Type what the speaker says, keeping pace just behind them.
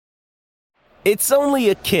It's only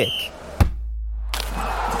a kick,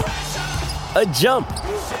 a jump,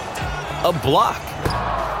 a block.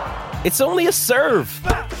 It's only a serve.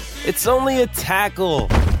 It's only a tackle,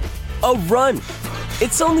 a run.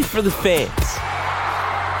 It's only for the fans.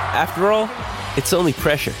 After all, it's only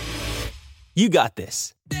pressure. You got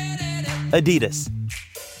this. Adidas.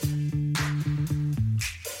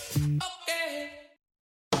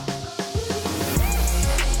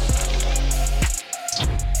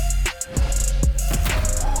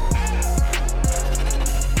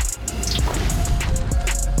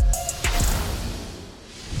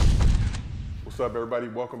 What's up, everybody?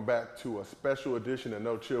 Welcome back to a special edition of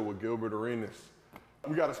No Chill with Gilbert Arenas.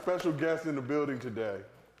 We got a special guest in the building today,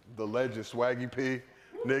 the legend Swaggy P.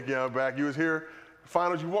 Nick Young back. You was here.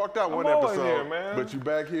 Finals, you walked out one episode, here, man. But you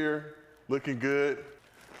back here, looking good.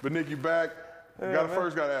 But Nick, you back. Yeah,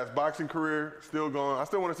 First got to ask, boxing career still going? I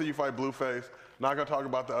still want to see you fight Blueface. Not gonna talk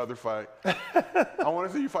about the other fight. I want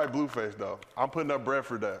to see you fight Blueface though. I'm putting up bread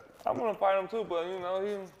for that. I want to fight him too, but you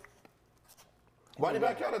know, Why'd he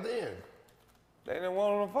back out at the end? they didn't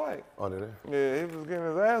want him to fight. Oh, did they? Yeah, he was getting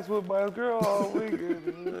his ass whipped by his girl all week.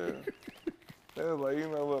 Yeah. They was like, you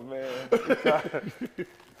know what, man?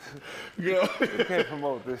 You can't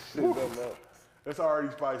promote this shit no more. It's already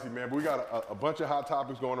spicy, man. But we got a bunch of hot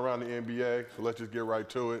topics going around the NBA, so let's just get right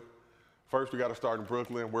to it. First, we got to start in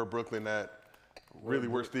Brooklyn. Where Brooklyn at? Really,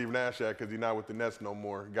 where Steve Nash at? Because he's not with the Nets no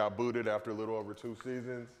more. He got booted after a little over 2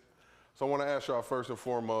 seasons. So I want to ask y'all first and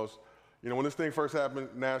foremost, you know, when this thing first happened,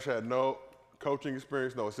 Nash had no coaching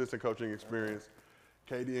experience, no assistant coaching experience.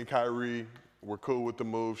 KD and Kyrie were cool with the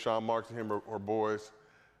move. Sean Marks and him are boys,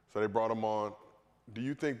 so they brought him on. Do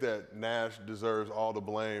you think that Nash deserves all the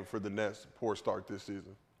blame for the Nets' poor start this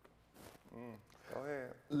season? Go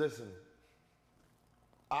ahead. Listen,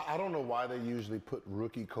 I don't know why they usually put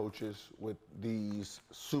rookie coaches with these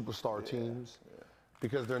superstar teams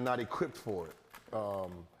because they're not equipped for it.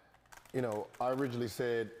 You know, I originally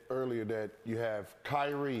said earlier that you have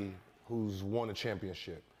Kyrie, who's won a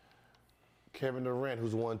championship, Kevin Durant,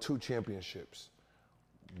 who's won 2 championships.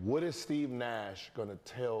 What is Steve Nash going to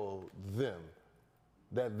tell them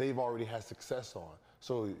that they've already had success on?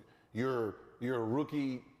 So your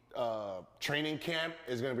rookie training camp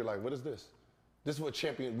is going to be like, what is this? This is what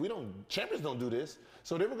champions don't do this.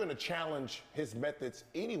 So they were going to challenge his methods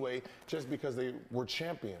anyway, just because they were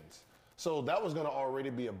champions. So that was going to already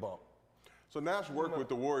be a bump. So Nash worked with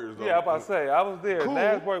the Warriors, though. Yeah, I'm about to say, I was there. Cool.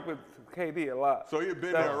 Nash worked with KD a lot. So he had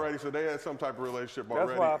been there already, so they had some type of relationship already.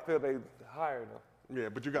 That's why I feel they hired him. Yeah,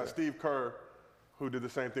 but you got Steve Kerr, who did the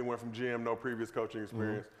same thing, went from GM, no previous coaching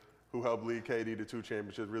experience, who helped lead KD to 2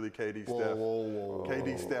 championships, really KD, Steph.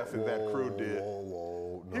 KD, Steph, and that crew did.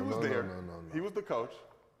 He was there. He was the coach.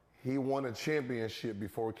 He won a championship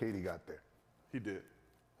before KD got there. He did.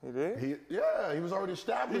 He did? He was already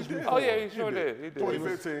established. He did. before. Oh, yeah, he sure did. He did.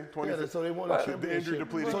 2015. Yeah, so they won a championship. The injury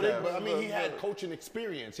depleted So cast. but I mean, he had coaching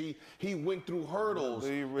experience. He went through hurdles.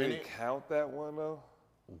 Do you really and count that one, though?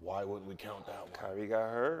 why wouldn't we count that one? Kyrie got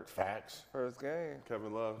hurt. Facts. First game.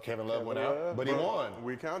 Kevin Love. Kevin Love went Love. out, but he won.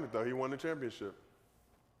 We counted, though. He won the championship.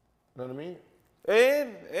 You know what I mean?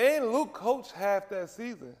 And Luke coached half that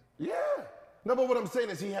season. Yeah. No, but what I'm saying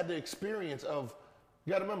is he had the experience of,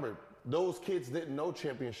 you got to remember, those kids didn't know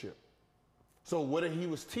championship. So what he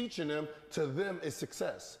was teaching them, to them, is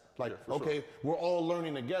success. Like, okay, we're all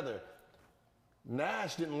learning together.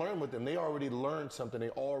 Nash didn't learn with them. They already learned something. They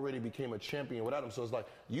already became a champion without him. So it's like,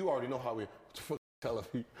 you already know how we tell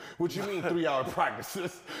me. What you mean 3-hour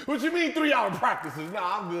practices? What you mean 3-hour practices?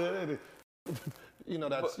 Nah, I'm good. You know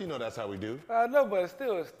that's how we do. I know, but it's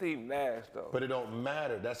still Steve Nash, though. But it don't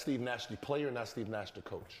matter. That's Steve Nash the player, not Steve Nash the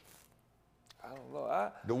coach. I don't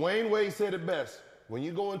know. Dwayne Wade said it best. When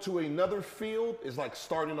you go into another field, it's like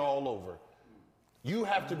starting all over. You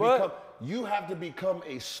have to become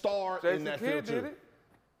a star in that field too. Did it?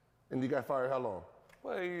 And you got fired how long?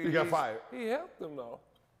 Well, He got fired. He helped them though.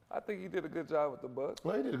 I think he did a good job with the Bucks.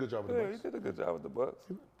 Well, he did a good job with the Yeah, Bucks. he did a good job with the Bucks.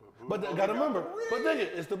 But gotta remember,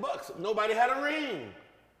 it's the Bucks. Nobody had a ring.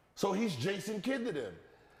 So he's Jason Kidd to them.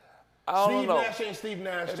 I don't know. Steve Nash ain't Steve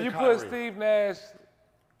Nash If to you Kyrie. put Steve Nash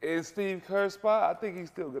in Steve Kerr's spot, I think he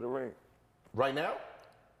still get a ring. Right now?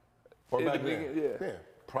 Or In back the then? beginning, yeah. Yeah,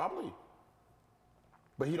 probably.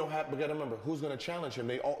 But he don't have, but gotta remember, who's gonna challenge him?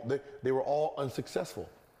 They were all unsuccessful.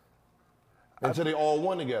 Until they all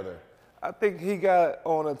won together. I think he got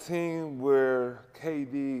on a team where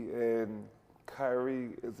KD and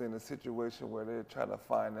Kyrie is in a situation where they're trying to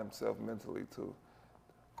find themselves mentally too,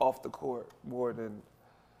 off the court more than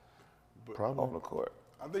on the court.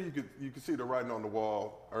 I think you could see the writing on the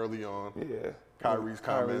wall early on. Yeah. Kyrie's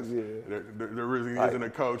comments. Yeah. There really isn't a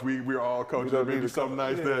coach. We're all coaches. don't Maybe need something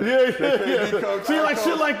nice yeah. there. See, like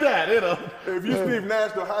shit like that, you know. If you Steve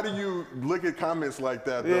Nash, though, how do you look at comments like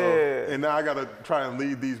that, though? Yeah. And now I got to try and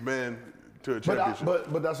lead these men to a championship.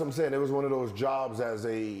 But that's what I'm saying. It was one of those jobs as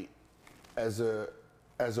a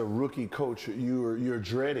rookie coach you're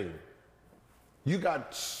dreading. You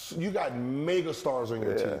got mega stars on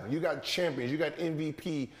your team. You got champions. You got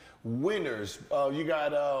MVP winners. You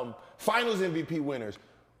got Finals MVP winners.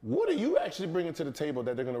 What are you actually bringing to the table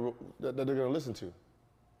that they're gonna listen to?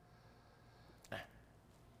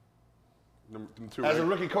 As a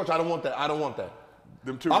rookie coach, I don't want that. I don't want that.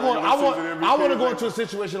 Them two I want to go MVPs, into a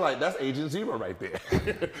situation like that's Agent Zero right there.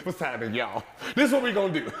 What's happening, y'all? This is what we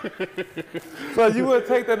gonna do. So you would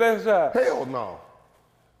take the next job? Hell no.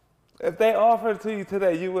 If they offered it to you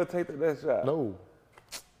today, you would take the next job? No.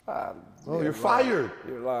 Oh, You're fired.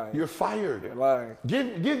 You're lying. You're fired. You're lying.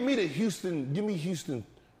 Give me the Houston. Give me Houston.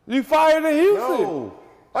 You fired in Houston? No.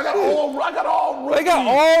 I got all rookies. They got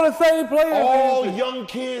all the same players. All young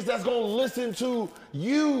kids that's gonna listen to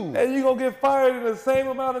you. And you gonna get fired in the same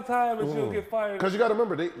amount of time as you'll get fired. Because you got to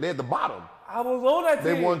remember, they at the bottom. I was on that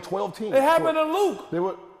team. They won 12 teams. It happened to Luke. They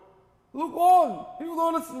were. Luke Walton. He was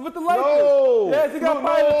on with the Lakers. No. Yes, he got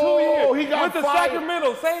fired in 2 years. He got with fired. the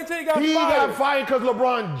Sacramento. Same team got fired. He got fired because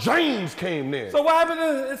LeBron James came there. So what happened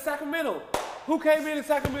in Sacramento? Who came in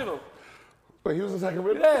Sacramento? Wait, he was in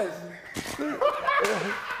Sacramento? Yes.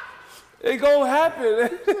 It gonna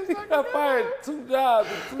happen. He got fired 2 jobs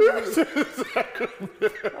in 2 years.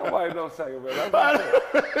 Nobody knows Sacramento. I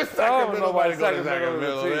don't know about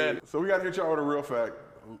Sacramento, man. So we got to hit y'all with a real fact.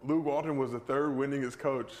 Luke Walton was the 3rd winningest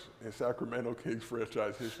coach in Sacramento Kings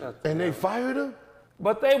franchise history. And they fired him?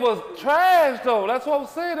 But they was trash though. That's what I'm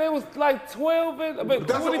saying. They was like 12 and I mean,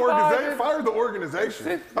 That's the 25 organization. and, Fire the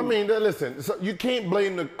organization. I mean, listen, so you can't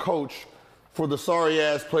blame the coach for the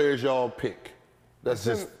sorry-ass players y'all pick. That's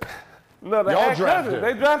just... No, they y'all had drafted Cousins. him.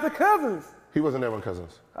 They drafted Cousins. He wasn't there when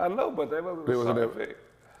Cousins. I know, but they wasn't the pick.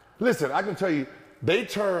 Listen, I can tell you, they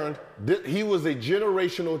turned... He was a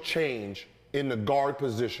generational change in the guard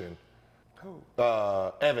position. Who?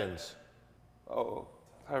 Evans. Oh,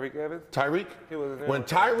 Tyreek Evans? Tyreek? He wasn't there. When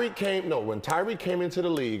Tyreek came into the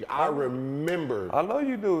league, I remember. I know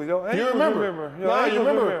you do. Your ankles You remember? Your No, ankles you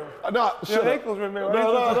remember? No, Your ankles remember.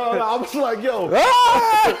 No. I was like, yo. And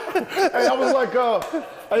I was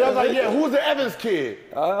like, yeah, who's the Evans kid?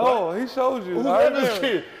 He showed you. Who's the Evans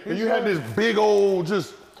kid? And you had this big old,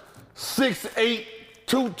 just 6'8",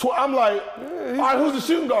 212. I'm like, all right, who's the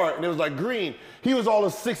shooting guard? And it was like Green. He was all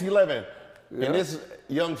of 6'11". Yeah. And this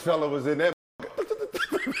young fella was in that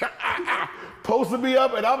supposed to be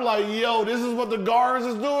up, and I'm like, yo, this is what the guards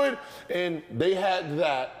is doing. And they had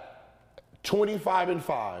that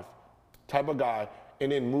 25-5 type of guy,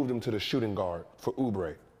 and then moved him to the shooting guard for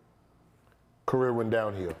Oubre. Career went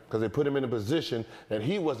downhill because they put him in a position that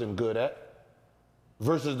he wasn't good at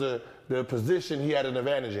versus the position he had an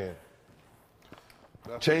advantage in.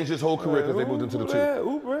 Changed his whole career because they moved him to the two.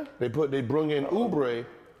 Oubre. They brung in Oubre,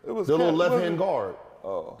 the was little left-hand guard.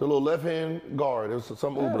 Oh. The little left-hand guard. It was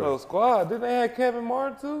some Oubre. Little squad. Didn't they have Kevin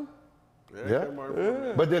Martin too? Yeah.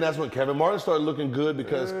 But then that's when Kevin Martin started looking good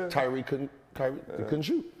because Kyrie couldn't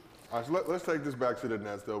shoot. All right, so let's take this back to the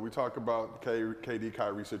Nets, though. We talk about KD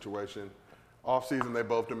Kyrie situation. Off-season, they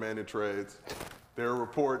both demanded trades. There are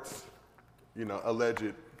reports,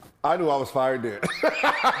 alleged. I knew I was fired there.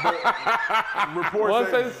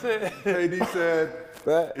 Reports KD said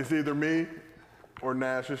it's either me or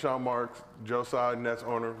Nash and Sean Marks. Josiah, Nets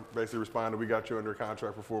owner, basically responded, we got you under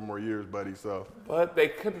contract for 4 more years, buddy, so. But they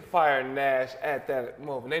couldn't fire Nash at that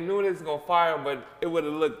moment. They knew they was going to fire him, but it would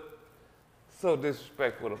have looked so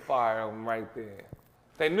disrespectful to fire him right there.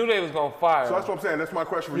 They knew they was going to fire him. So that's what I'm saying. That's my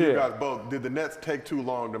question for you guys both. Did the Nets take too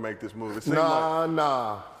long to make this move? It Nah.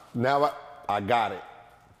 Now I got it.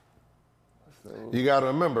 You got to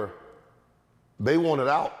remember, they wanted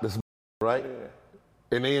out this, right? Yeah.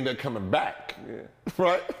 And they ended up coming back,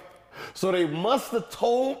 right? So they must have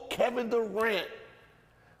told Kevin Durant,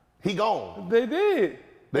 he gone. They did.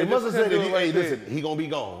 They must have said, hey, there. listen, he gonna be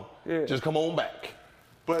gone. Yeah. Just come on back.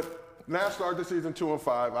 But Nash started the season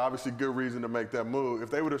 2-5. Obviously, good reason to make that move. If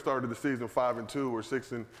they would have started the season 5-2 or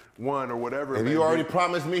 6-1 or whatever. If you already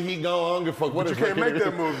promised me he gone, I don't give a fuck what you can't make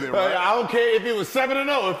that move then, right? I don't care if it was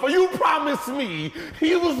 7-0. If you promised me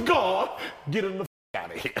he was gone, get him the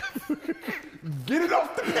out of here. Get it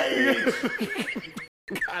off the page.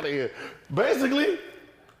 Out of here. Basically,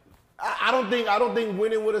 I don't think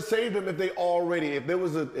winning would have saved them if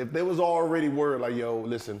there was already word like, yo,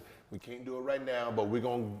 listen, We can't do it right now, but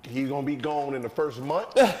he's gonna be gone in the first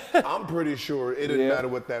month. I'm pretty sure it didn't matter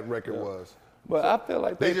what that record was. But I feel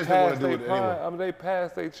like they just didn't wanna passed do their it prime. anyway. I mean, they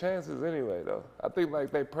passed their chances anyway, though. I think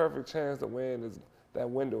like their perfect chance to win is that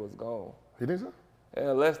window is gone. You think so? And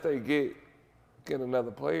unless they get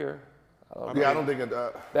another player, I don't think it.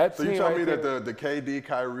 that So team you tell right me there, that the KD,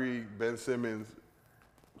 Kyrie, Ben Simmons,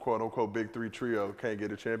 quote unquote big three trio can't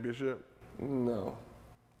get a championship? no.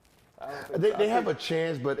 They have a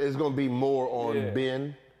chance, but it's gonna be more on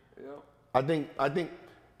Ben. Yep. I think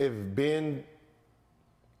if Ben.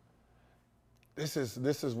 This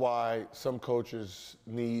is why some coaches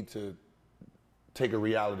need to take a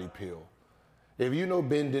reality pill. If you know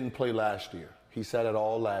Ben didn't play last year, he sat it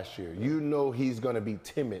all last year. You know he's going to be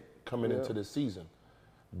timid coming into the season.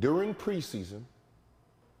 During preseason,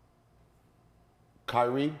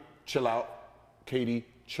 Kyrie, chill out. KD,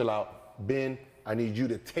 chill out. Ben, I need you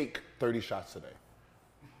to take 30 shots today.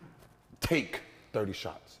 Take 30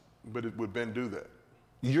 shots. But would Ben do that?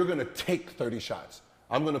 You're going to take 30 shots.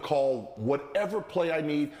 I'm going to call whatever play I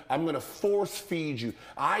need. I'm going to force feed you.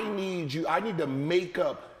 I need to make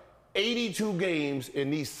up 82 games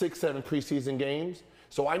in these 6-7 preseason games.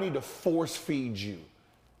 So I need to force feed you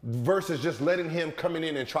versus just letting him coming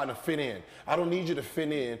in and trying to fit in. I don't need you to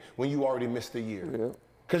fit in when you already missed a year.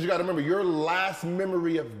 Because you got to remember, your last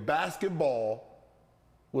memory of basketball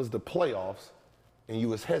was the playoffs and you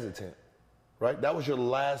was hesitant. Right? That was your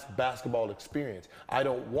last basketball experience. I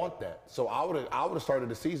don't want that. So I would have started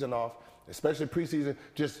the season off, especially preseason,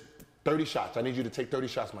 just 30 shots. I need you to take 30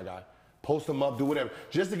 shots, my guy. Post them up, do whatever,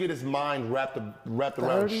 just to get his mind wrapped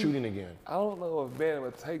around shooting again. I don't know if Ben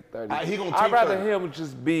would take 30. I'd rather him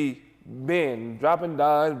just be Ben, dropping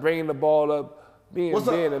dimes, bringing the ball up, being What's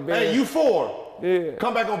Ben up? and Ben. Hey, you 4. Yeah.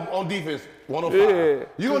 Come back on defense, 105. Yeah.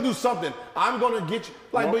 You're going to do something. I'm going to get you.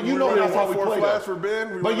 But you know that's how we play flash that. for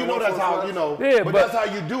Ben? But you know that's how, Yeah, but that's how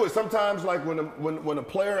you do it. Sometimes, like, when a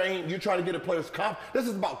player ain't, you're trying to get a player's this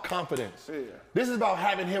is about confidence. Yeah. This is about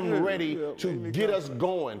having him ready to get us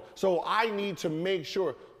going. So I need to make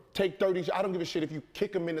sure, take 30, I don't give a shit if you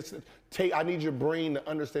kick him in the, I need your brain to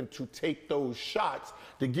understand to take those shots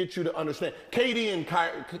to get you to understand. KD and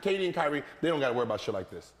Kyrie, they don't got to worry about shit like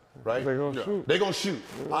this. Right? They're going to shoot. They're going to shoot.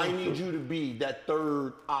 I need you to be that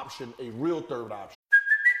third option, a real third option.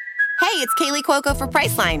 Hey, it's Kaylee Cuoco for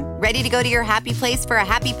Priceline. Ready to go to your happy place for a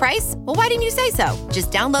happy price? Well, why didn't you say so?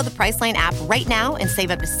 Just download the Priceline app right now and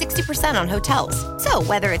save up to 60% on hotels. So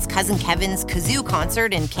whether it's Cousin Kevin's Kazoo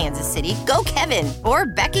Concert in Kansas City, go Kevin, or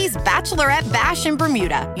Becky's Bachelorette Bash in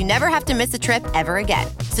Bermuda, you never have to miss a trip ever again.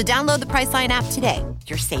 So download the Priceline app today.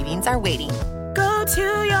 Your savings are waiting. Go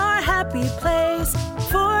to your happy place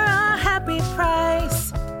for a happy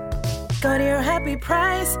price. Go to your happy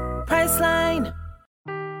price, Priceline.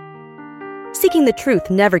 Seeking the truth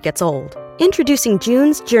never gets old. Introducing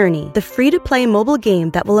June's Journey, the free-to-play mobile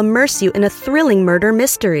game that will immerse you in a thrilling murder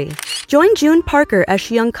mystery. Join June Parker as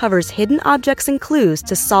she uncovers hidden objects and clues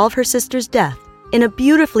to solve her sister's death in a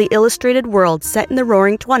beautifully illustrated world set in the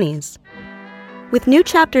Roaring '20s. With new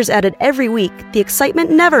chapters added every week, the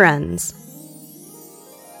excitement never ends.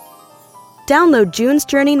 Download June's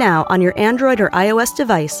Journey now on your Android or iOS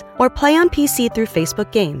device or play on PC through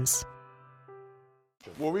Facebook Games.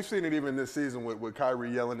 Well, we've seen it even this season with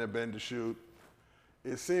Kyrie yelling at Ben to shoot.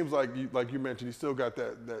 It seems like you mentioned, he still got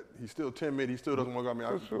that he's still timid. He still doesn't want to go.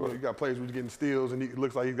 I mean, you got players who's getting steals, and he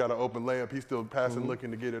looks like he's got an open layup. He's still passing,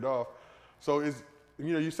 looking to get it off. So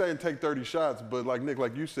you're saying take 30 shots, but like Nick,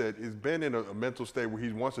 like you said, is Ben in a mental state where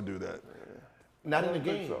he wants to do that? Not in the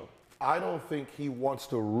game. So. I don't think he wants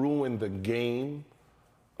to ruin the game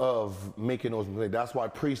of making those mistakes. That's why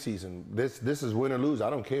preseason, this is win or lose.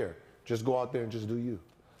 I don't care. Just go out there and just do you.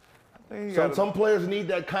 Some players need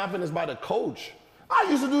that confidence by the coach. I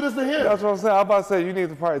used to do this to him. That's what I'm saying. I'm about to say you need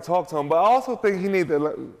to probably talk to him, but I also think he needs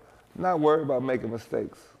to not worry about making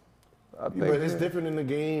mistakes. But it's different in the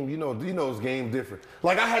game. You know this game different.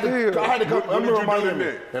 Like I had to come. I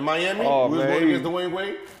remember in Miami, we was going against Dwayne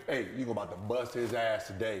Wade. Hey, you about to bust his ass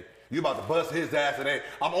today. You about to bust his ass today.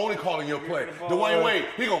 I'm only calling your play. Dwayne Wade,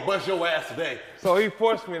 he gonna bust your ass today. So he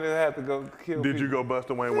forced me to have to go kill Did people. you go bust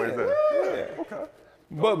Dwayne Wade's ass? Yeah. Okay.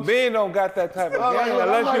 But Ben don't got that type of game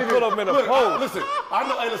unless you put him in a post. Listen, I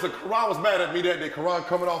know. Hey, listen, Karan was mad at me that day. Karan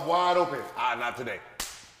coming off wide open. Not today.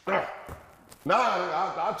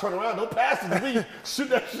 I'll turn around. Don't pass it to me. Shoot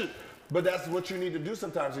that shit. But that's what you need to do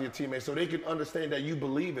sometimes with your teammates so they can understand that you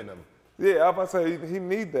believe in them. Yeah, I'm about to say he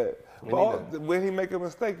need that. When he make a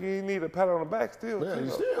mistake, you need a pat on the back still.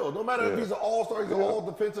 Yeah, still. No matter if he's an all-star, he's an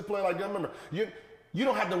all-defensive player. Like, remember, you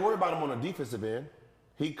don't have to worry about him on a defensive end.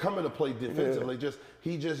 He coming to play defensively.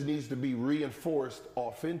 He just needs to be reinforced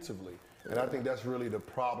offensively. And I think that's really the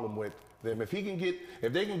problem with them. If they can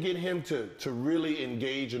get him to really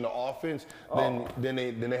engage in the offense, then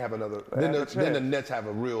they have another. Then the Nets have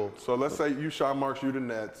a real. So let's say you Sean Marks, you the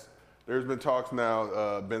Nets. There's been talks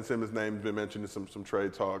now. Ben Simmons' name's been mentioned in some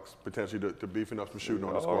trade talks, potentially to beefing up some shooting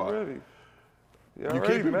on the squad. Already. You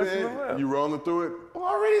keep it, Ben. You rolling through it.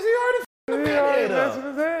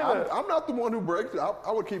 I'm not the one who breaks it.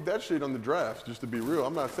 I would keep that shit on the drafts, just to be real.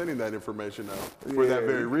 I'm not sending that information out for that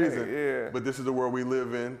very reason. Yeah. But this is the world we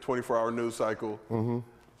live in, 24-hour news cycle. Mm-hmm.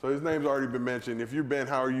 So his name's already been mentioned. If you're Ben,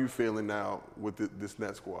 how are you feeling now with this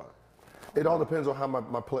net squad? It all depends on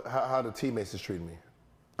how the teammates is treating me.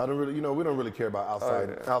 I don't really, we don't really care about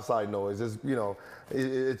outside noise. It's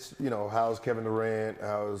how's Kevin Durant,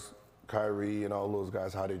 how's Kyrie, and all those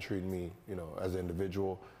guys, how they treat me, as an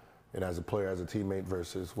individual. And as a player, as a teammate,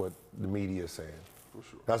 versus what the media is saying. For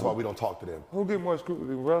sure. That's why we don't talk to them. Who get more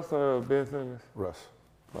scrutiny, Russ or Ben Simmons? Russ.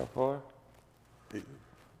 By far?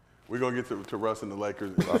 We're going to get to Russ and the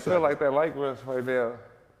Lakers. I feel like they like Russ right now.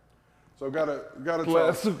 So gotta talk.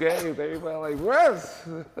 Last 2 games, everybody like Russ.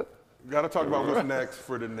 Got to talk about what's next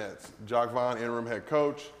for the Nets. Jacques Vaughn, interim head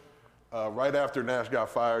coach. Right after Nash got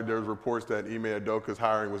fired, there was reports that Ime Udoka's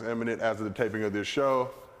hiring was imminent as of the taping of this show.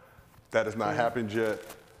 That has not happened yet.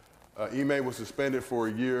 Ime was suspended for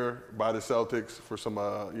a year by the Celtics for some,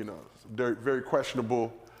 very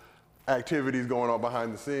questionable activities going on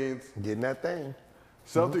behind the scenes. Getting that thing.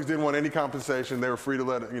 Celtics didn't want any compensation. They were free to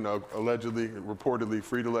let, allegedly, reportedly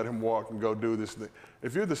free to let him walk and go do this thing.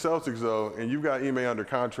 If you're the Celtics, though, and you've got Ime under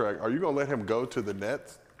contract, are you going to let him go to the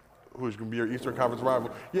Nets, who's going to be your Eastern Conference rival?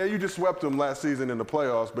 Yeah, you just swept them last season in the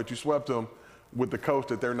playoffs, but you swept them with the coach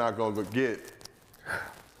that they're not going to get.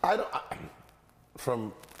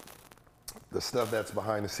 From the stuff that's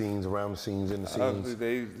behind the scenes, around the scenes, in the scenes.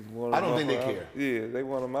 I don't think they care. Yeah, they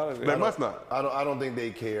want him out of there. They must not. I don't think they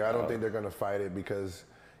care. I don't think they're going to fight it because,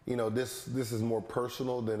 this is more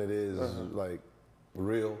personal than it is like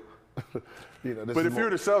real. But if you're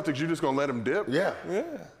the Celtics, you're just going to let him dip? Yeah. Yeah.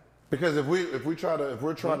 Because if we're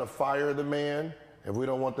trying to fire the man, if we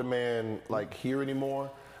don't want the man like here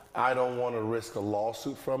anymore, I don't want to risk a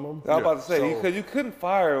lawsuit from him. I was about to say, because you couldn't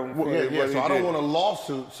fire him. So I don't want a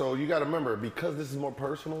lawsuit. So you got to remember, because this is more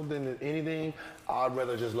personal than anything, I'd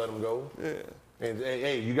rather just let him go. Yeah. And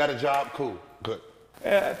hey, you got a job? Cool. Good.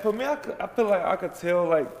 Yeah, for me, I feel like I could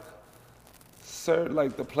tell, certain,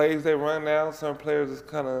 the plays they run now, certain players is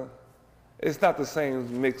kind of, it's not the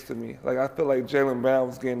same mix to me. I feel like Jaylen Brown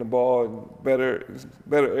was getting the ball in better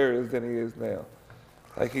areas than he is now.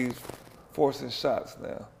 He's forcing shots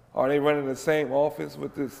now. Are they running the same offense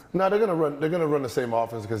with this? No, they're gonna run the same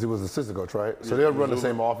offense because he was assistant coach, right? So they'll run the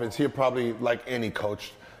same offense. He'll probably, like any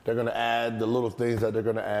coach, they're gonna add the little things that they're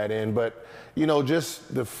gonna add in. But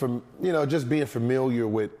just being familiar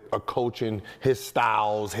with a coach and his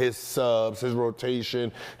styles, his subs, his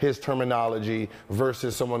rotation, his terminology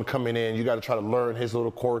versus someone coming in, you got to try to learn his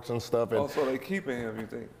little quirks and stuff. And so they keeping him, you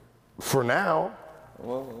think? For now.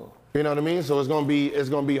 Whoa. You know what I mean? So it's gonna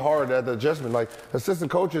be hard at the adjustment. Assistant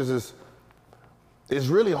coaches is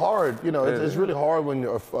really hard. It's really hard when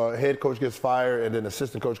a head coach gets fired and then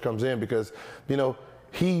assistant coach comes in because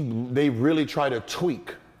they really try to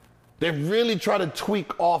tweak. They really try to tweak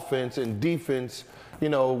offense and defense.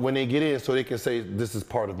 When they get in, so they can say this is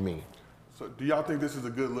part of me. So do y'all think this is a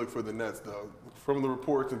good look for the Nets, though? From the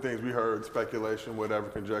reports and things we heard, speculation, whatever,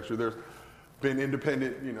 conjecture, there's been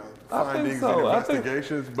independent, findings and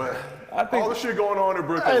investigations, but all the shit going on in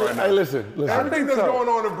Brooklyn right now. Hey, listen. Everything that's going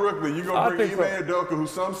on in Brooklyn, you're going to bring Ime Udoka, who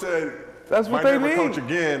some said that's what might they never need. coach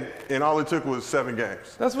again, and all it took was 7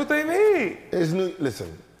 games. That's what they need.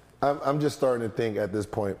 Listen, I'm just starting to think at this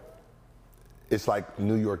point, it's like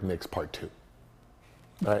New York Knicks Part 2.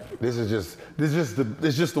 All right, this is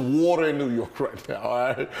just the water in New York right now. All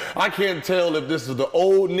right, I can't tell if this is the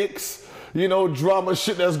old Knicks, drama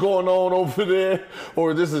shit that's going on over there,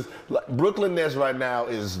 or this is Brooklyn Nets right now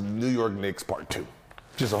is New York Knicks Part 2.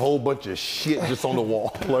 Just a whole bunch of shit just on the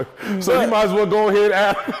wall. So you might as well go ahead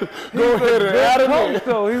and add him in.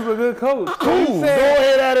 He's a good coach. Cool. Go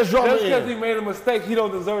ahead and add his drama in. Just because he made a mistake, he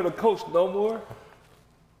don't deserve to coach no more.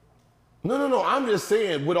 No. I'm just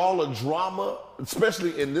saying, with all the drama,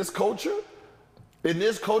 especially in this culture,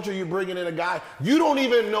 you're bringing in a guy, you don't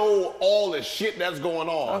even know all the shit that's going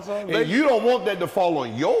on. And you don't want that to fall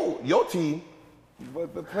on your team.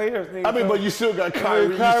 But the players need but you still got Kyrie.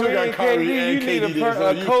 You still got Kyrie and KD. You need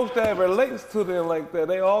a coach that relates to them like that.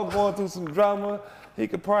 They all going through some drama. He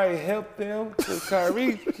could probably help them. Because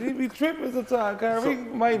Kyrie, he be tripping sometimes. Kyrie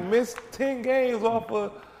might miss 10 games off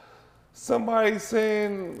of somebody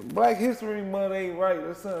saying Black History Month ain't right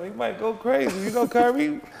or something. He might go crazy. You know,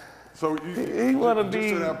 Kyrie. So he want to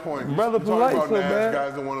be to that point, brother you polite talk so about Nash, bad.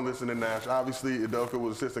 guys don't want to listen to Nash. Obviously, Udoka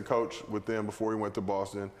was assistant coach with them before he went to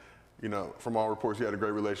Boston. You know, from all reports, he had a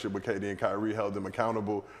great relationship with KD and Kyrie, held them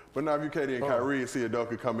accountable. But now if you KD and Kyrie and see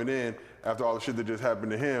Udoka coming in after all the shit that just happened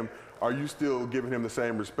to him, are you still giving him the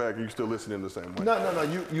same respect? Are you still listening the same way? No.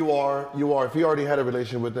 You are. If he already had a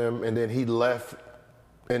relationship with them and then he left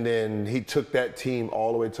and then he took that team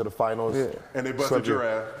all the way to the finals. Yeah. And they busted your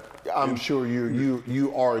ass. I'm sure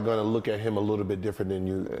you are going to look at him a little bit different than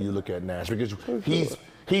you look at Nash because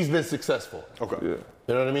he's been successful. Okay. Yeah.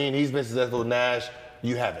 You know what I mean? He's been successful. Nash,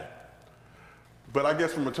 you haven't. But I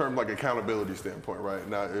guess from a term like accountability standpoint, right?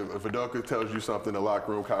 Now, if Udoka tells you something in the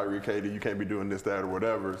locker room, Kyrie, KD, you can't be doing this, that, or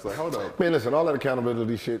whatever, it's like, hold up. Man, listen, all that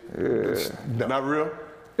accountability shit, no. Not real?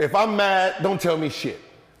 If I'm mad, don't tell me shit.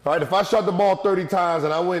 All right, if I shot the ball 30 times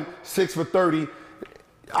and I went 6 for 30,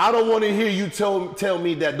 I don't want to hear you tell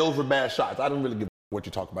me that those were bad shots. I don't really give a what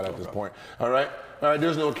you talk about at this point. All right,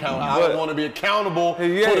 there's no account. I don't want to be accountable for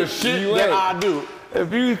the shit that I do.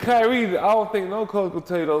 If you Kyrie, I don't think no coach will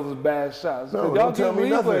tell you those are bad shots. No, y'all don't tell me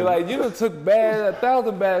nothing. Like, you done took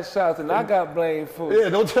 1,000 bad shots and I got blamed for it. Yeah,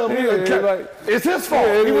 don't tell me. It's his fault.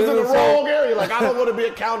 He was in the wrong area. Like, I don't want to be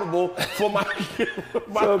accountable for my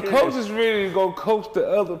So coaches really going to coach the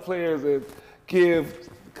other players and give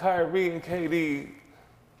Kyrie and KD,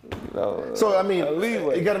 so, I mean,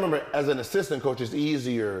 leeway. You got to remember, as an assistant coach, it's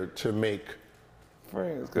easier to make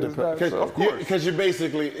friends, because of course. Because you're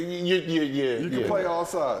basically you can play all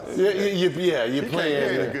sides. You're playing. You're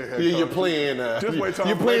playing to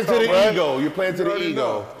the ego. You're playing to the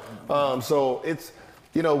ego. So it's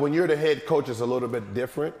when you're the head coach, it's a little bit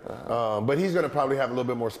different. But he's going to probably have a little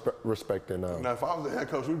bit more respect than. Now, if I was the head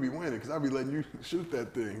coach, we'd be winning because I'd be letting you shoot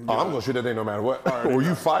that thing. I'm going to shoot that thing no matter what. Or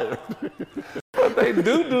you fired. But they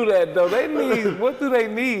do that though. They need. What do they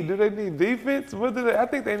need? Do they need defense? I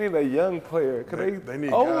think they need a young player. They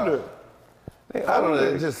need older. guys. I don't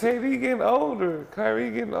know. KD getting older.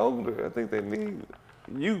 Kyrie getting older. I think they need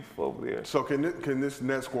youth over there. So can this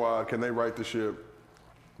net squad, can they right the ship,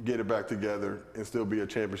 get it back together, and still be a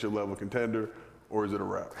championship level contender, or is it a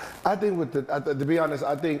wrap? I think to be honest,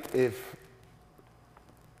 I think if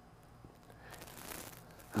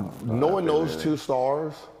knowing those two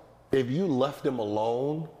stars, if you left them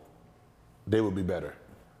alone, they would be better.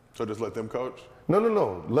 So just let them coach?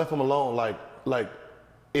 No. Left them alone. Like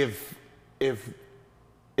if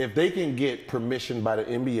they can get permission by the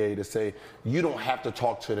NBA to say you don't have to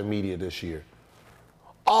talk to the media this year,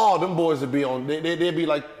 them boys would be on. They'd be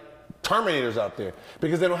like Terminators out there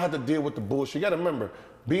because they don't have to deal with the bullshit. You got to remember,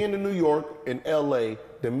 being in New York and LA,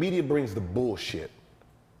 the media brings the bullshit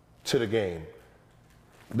to the game.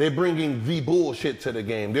 They're bringing the bullshit to the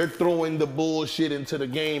game. They're throwing the bullshit into the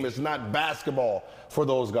game. It's not basketball for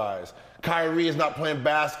those guys. Kyrie is not playing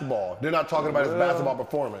basketball. They're not talking about his basketball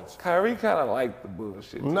performance. Kyrie kind of liked the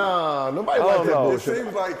bullshit. Nah, nobody likes that bullshit. It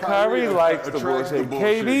seems like Kyrie likes the bullshit.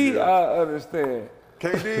 KD, yeah. I understand.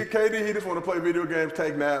 KD, he just want to play video games,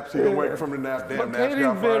 take naps. He been waiting from the nap. But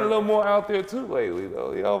KD's been a little more out there too lately,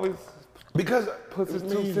 though. He always puts his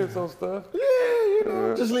 2 cents on stuff.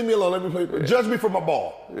 Yeah, just leave me alone. Let me play. Judge me for my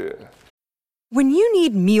ball. Yeah. When you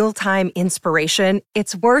need mealtime inspiration,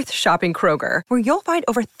 it's worth shopping Kroger, where you'll find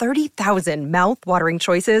over 30,000 mouth-watering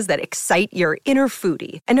choices that excite your inner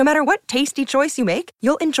foodie. And no matter what tasty choice you make,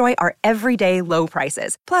 you'll enjoy our everyday low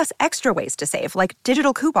prices, plus extra ways to save, like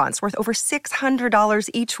digital coupons worth over $600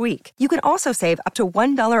 each week. You can also save up to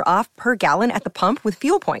 $1 off per gallon at the pump with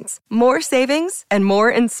fuel points. More savings and more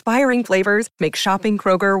inspiring flavors make shopping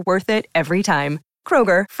Kroger worth it every time.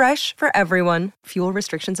 Kroger, fresh for everyone. Fuel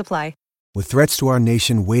restrictions apply. With threats to our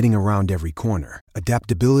nation waiting around every corner,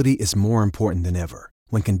 adaptability is more important than ever.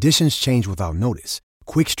 When conditions change without notice,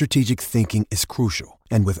 quick strategic thinking is crucial.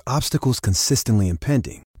 And with obstacles consistently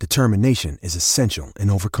impending, determination is essential in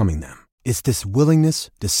overcoming them. It's this willingness,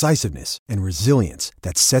 decisiveness, and resilience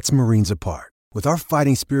that sets Marines apart. With our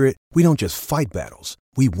fighting spirit, we don't just fight battles,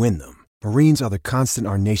 we win them. Marines are the constant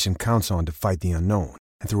our nation counts on to fight the unknown.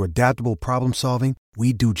 And through adaptable problem solving,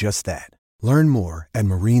 we do just that. Learn more at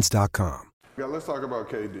Marines.com. Yeah, let's talk about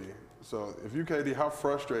KD. So if you KD, how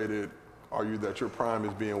frustrated are you that your prime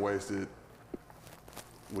is being wasted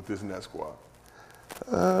with this net squad?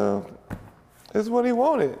 It's what he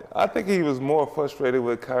wanted. I think he was more frustrated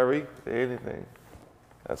with Kyrie than anything.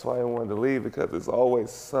 That's why he wanted to leave, because it's always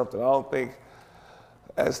something. I don't think,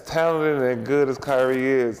 as talented and good as Kyrie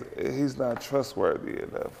is, he's not trustworthy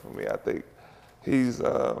enough for me. I think he's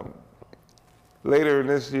later in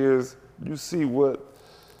this year's. You see what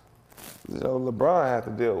LeBron had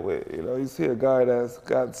to deal with. You see a guy that's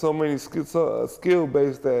got so many skill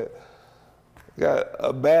base that got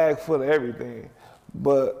a bag full of everything,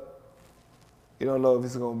 but you don't know if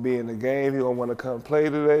he's gonna be in the game. He gonna want to come play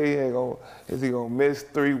today. Is he gonna miss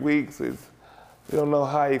 3 weeks? You don't know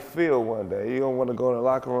how he feel one day. You don't want to go in the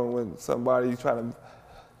locker room with somebody you trying to.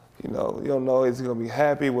 You don't know, is he going to be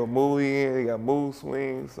happy with move he in? He got move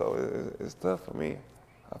swings, so it's tough for me,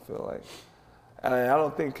 I feel like. And I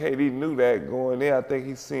don't think KD knew that going in. I think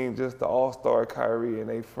he's seen just the all-star Kyrie and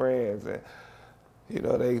they friends, and,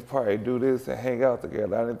 they probably do this and hang out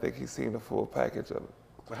together. I didn't think he's seen the full package of it.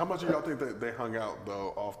 How much of y'all think that they hung out,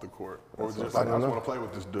 though, off the court? Or just I just want to play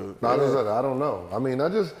with this dude? I don't know. I mean, I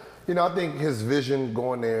think his vision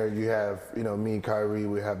going there, you have, me, Kyrie,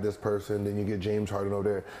 we have this person, then you get James Harden over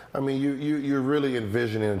there. I mean, you're really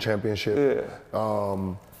envisioning a championship.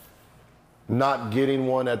 Yeah. Not getting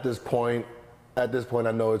one at this point, I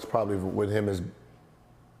know it's probably with him is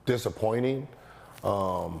disappointing.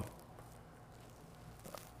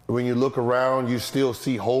 When you look around, you still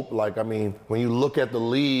see hope. When you look at the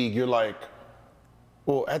league, you're like,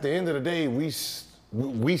 well, at the end of the day, we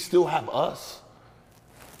still have us.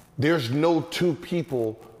 There's no two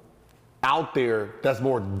people out there that's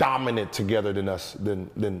more dominant together than us, than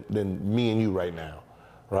me and you right now,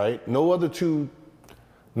 right? No other two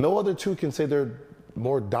can say they're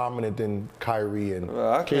more dominant than Kyrie and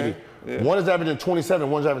KD. Yeah. One is averaging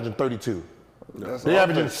 27, one's averaging 32. They're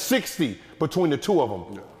averaging 60 between the two of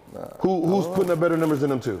them. Yeah. Who's putting up better numbers than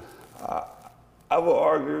them two? I would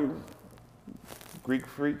argue Greek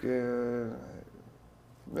Freak and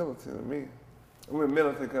Middleton to me. When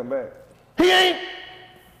Middleton come back. He ain't.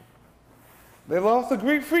 They lost to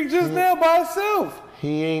Greek Freak just now by himself.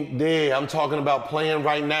 He ain't there. I'm talking about playing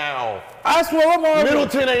right now. I swear I'm arguing.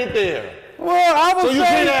 Middleton ain't there. Well, I would say. So you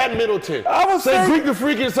can't add Middleton. I would say Greek the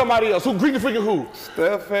Freak and somebody else. Who Greek the Freak and who?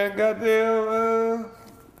 Steph and goddamn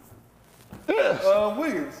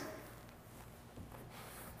Wiggins.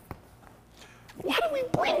 Why do we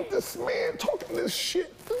bring this man talking this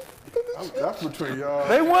shit? That's between y'all.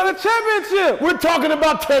 They won a championship. We're talking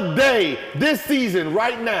about today, this season,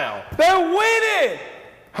 right now. They're winning.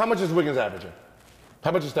 How much is Wiggins averaging?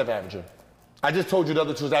 How much is Steph averaging? I just told you the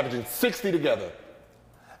other two is averaging 60 together.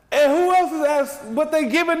 And who else is but they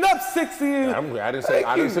giving up 60? I didn't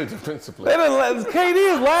say defensively.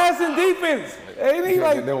 KD is last in defense. Ain't he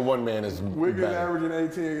then one man is Wiggins bad. averaging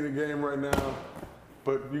 18 in the game right now,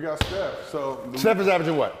 but you got Steph. So Steph is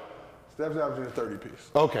averaging what? Steph's averaging a 30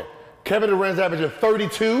 piece. Okay. Kevin Durant's averaging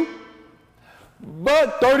 32.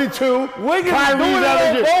 But 32. Wiggins is doing it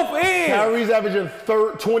on both ends. Kyrie's averaging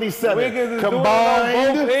 27. Wiggins is combined doing it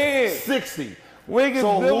on both ends. 60. Wiggins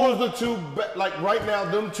so who's the two? Right now,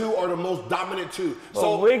 them two are the most dominant two.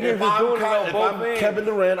 So Wiggins if I'm ends. Kevin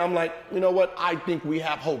Durant, I'm like, you know what? I think we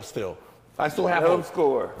have hope still. I still have hope. Let them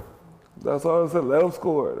score. That's all I said. Let them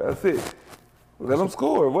score. That's it. Let them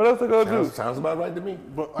score. What else they gonna do? Sounds about right to me.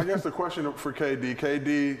 But I guess the question for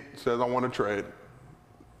KD says, I want to trade.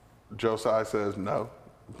 Josiah says, no.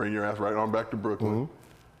 Bring your ass right on back to Brooklyn. Mm-hmm.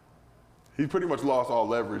 He pretty much lost all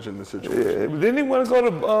leverage in this situation. Yeah, but didn't he want to go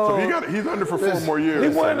to... so he's under for 4 more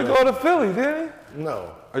years. He wanted to go to Philly, didn't he?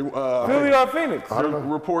 No. Philly or Phoenix? I don't know.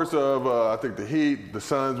 Reports of, I think the Heat, the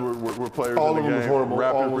Suns were players all in the game. Was horrible.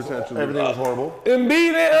 Raptors potentially. Everything was horrible.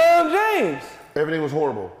 Embiid and James. Everything was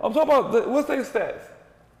horrible. I'm talking about, what's their stats?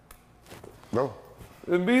 No.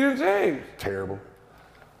 Embiid and James. Terrible.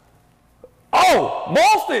 Oh,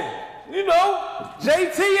 Boston.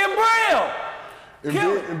 JT and Brown.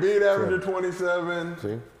 Embiid averaging 27.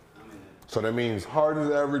 See? So that means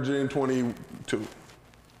Harden's averaging 22.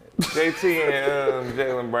 JT and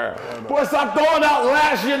Jaylen Brown. Boy, stop throwing out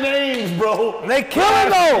last year names, bro. They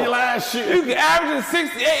killing though. Last year. You averaging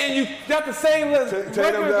 68 and you got the same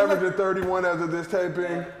Tatum's averaging 31 as of this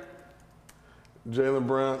taping. Jaylen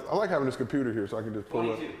Brown. I like having this computer here so I can just pull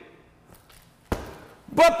 22. Up.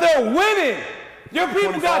 But they're winning. Your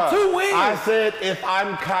people 25. Got 2 wins. I said if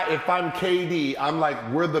I'm KD, I'm like,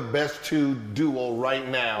 we're the best 2 duo right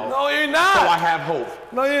now. No, you're not. So I have hope.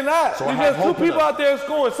 No, you're not. So you just 2 people out there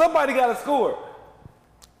scoring. Somebody got to score.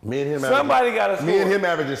 Me and him. Somebody got to score. Me and him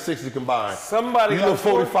averaging 60 combined. Somebody got to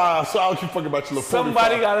score. 45, so I don't keep fucking about you little 45.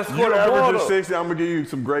 Somebody got to score. You're averaging 60, I'm going to give you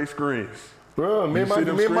some great screens. Bro, me and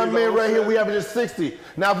my man right here, we averaging 60.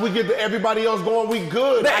 Now, if we get everybody else going, we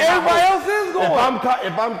good. Everybody else is going.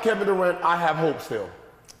 If I'm Kevin Durant, I have hope still.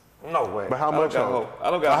 No way. But how much hope?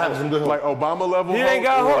 I don't got hope. I have some good hope. Like Obama level He hope? ain't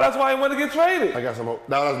got hope. That's why he wanted to get traded. I got some hope.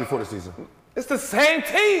 That was before the season. It's the same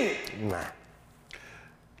team. Nah.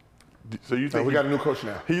 So you think we got a new coach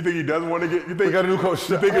now? You think he doesn't want to get? You think we got a new coach?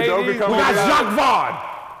 You think Udoka coming? We got Jacques Vaughn.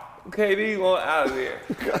 KD going out of there.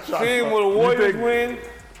 Seeing when the Warriors win,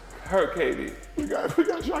 hurt KD. We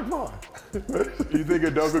got Jacques Vaughn. You think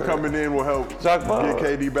Udoka coming in will help Jacques Vaughn.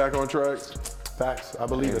 get KD back on track? Facts. I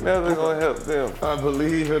believe in them. Never gonna help them. I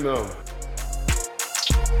believe in them.